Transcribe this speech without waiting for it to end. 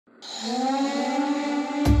Oh,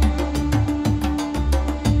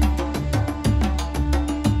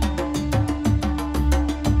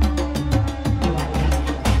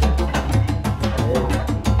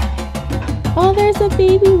 there's a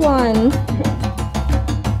baby one.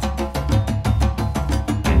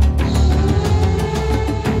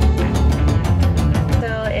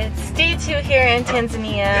 So it's day 2 here in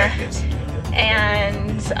Tanzania,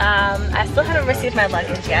 and I still haven't received my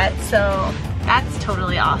luggage yet, so that's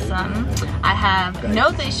totally awesome. I have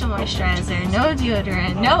no facial moisturizer, no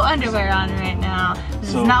deodorant, no underwear on right now. This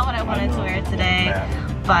is not what I wanted to wear today.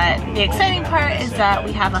 But the exciting part is that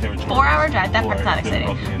we have a 4-hour drive. That part's not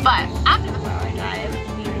exciting. But after the 4-hour drive,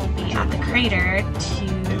 we will be at the crater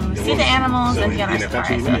to see the animals and be on our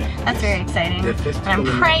safari. So that's very exciting. And I'm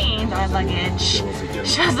praying that my luggage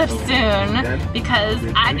shows up soon because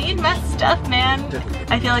I need my stuff, man.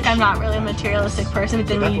 I feel like I'm not really a materialistic person, but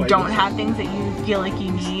then when you don't have things that you feel like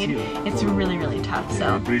you need, it's really, really tough.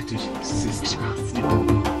 So British sister.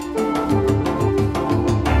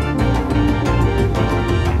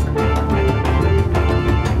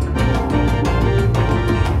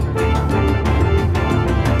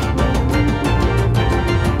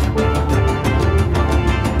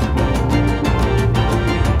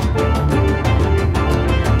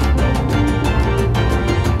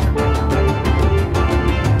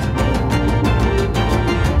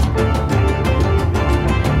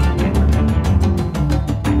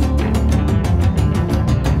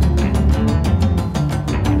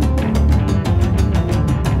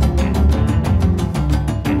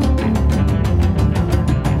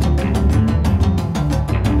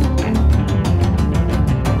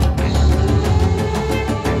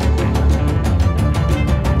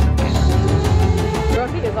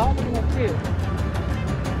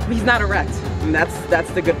 He's not erect, and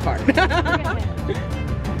that's the good part.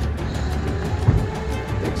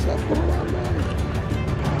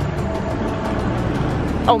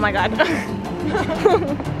 Oh my god. I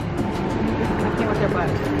can't watch their butt.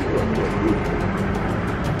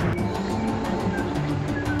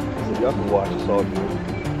 Y'all can watch us all good.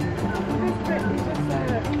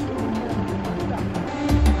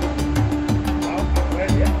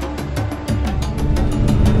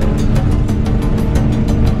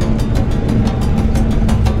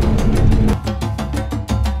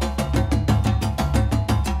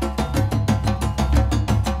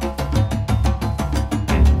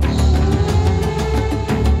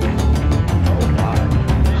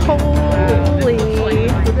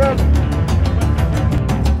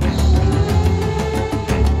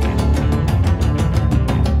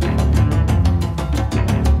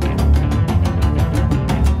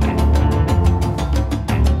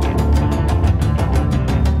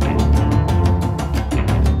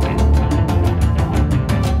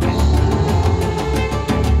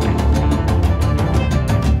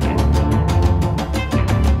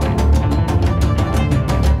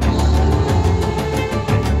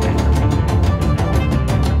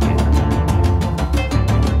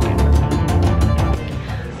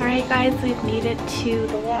 We've made it to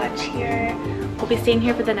the lodge here. We'll be staying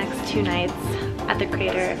here for the next 2 nights at the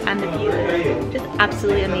crater, and the view is just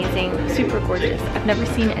absolutely amazing, super gorgeous. I've never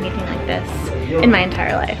seen anything like this in my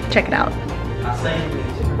entire life. Check it out.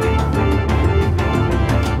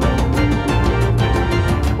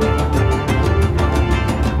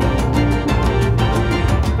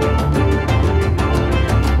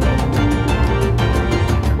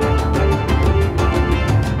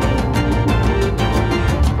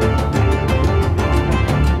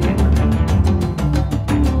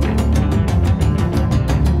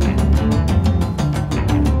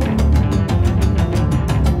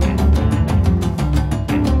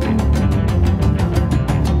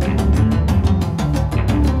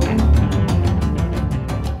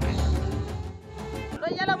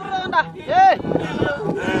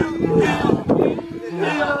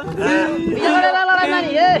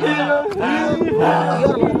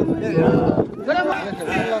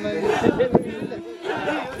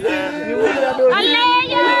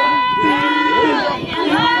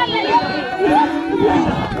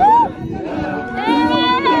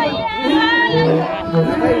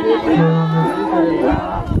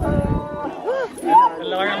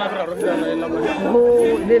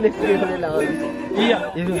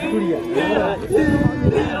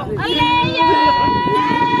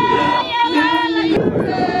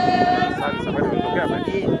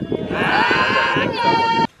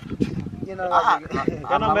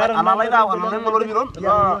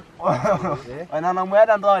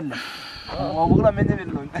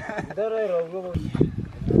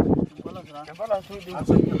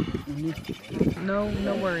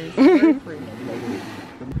 No worries.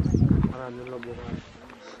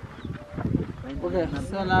 Okay,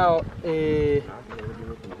 so now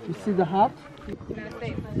you see the hut?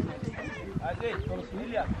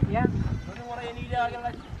 Yeah.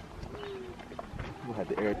 We'll have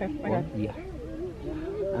the air. Yeah.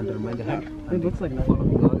 Undermine the hut. It looks like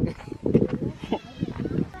nothing.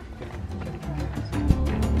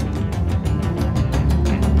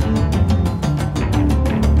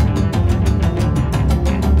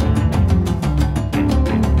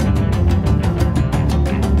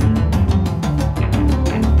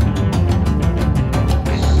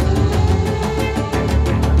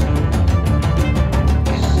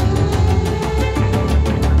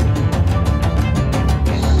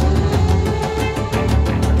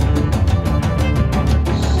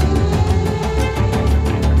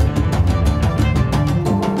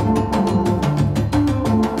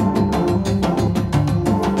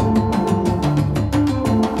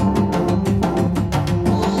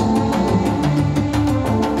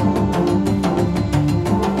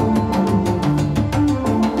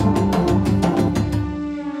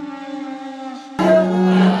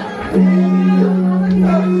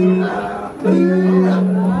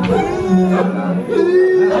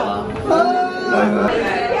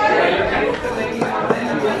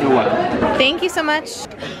 Thank you so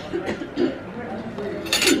much.